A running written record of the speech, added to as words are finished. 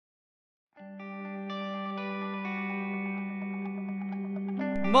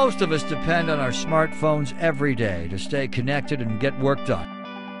Most of us depend on our smartphones every day to stay connected and get work done,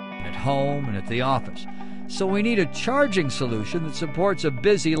 at home and at the office. So we need a charging solution that supports a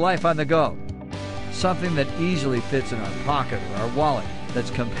busy life on the go. Something that easily fits in our pocket or our wallet,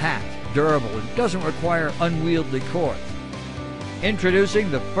 that's compact, durable, and doesn't require unwieldy cords.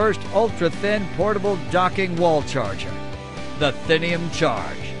 Introducing the first ultra-thin portable docking wall charger, the Thinium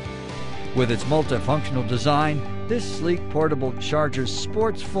Charge. With its multifunctional design, this sleek portable charger's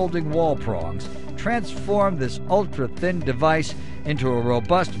sports folding wall prongs transform this ultra-thin device into a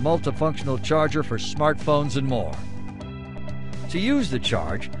robust multifunctional charger for smartphones and more. To use the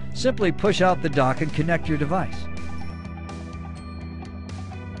Charge, simply push out the dock and connect your device.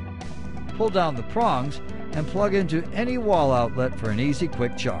 Pull down the prongs and plug into any wall outlet for an easy,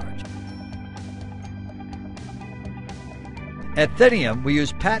 quick charge. At Thinium, we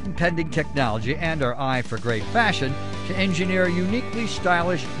use patent-pending technology and our eye for great fashion to engineer uniquely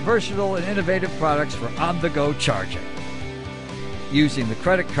stylish, versatile, and innovative products for on-the-go charging. Using the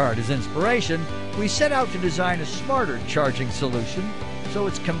credit card as inspiration, we set out to design a smarter charging solution so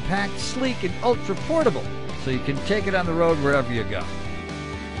it's compact, sleek, and ultra-portable, so you can take it on the road wherever you go.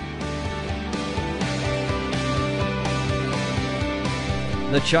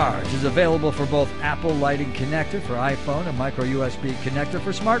 The Charge is available for both Apple Lightning connector for iPhone and micro USB connector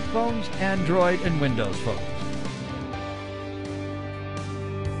for smartphones, Android, and Windows phones.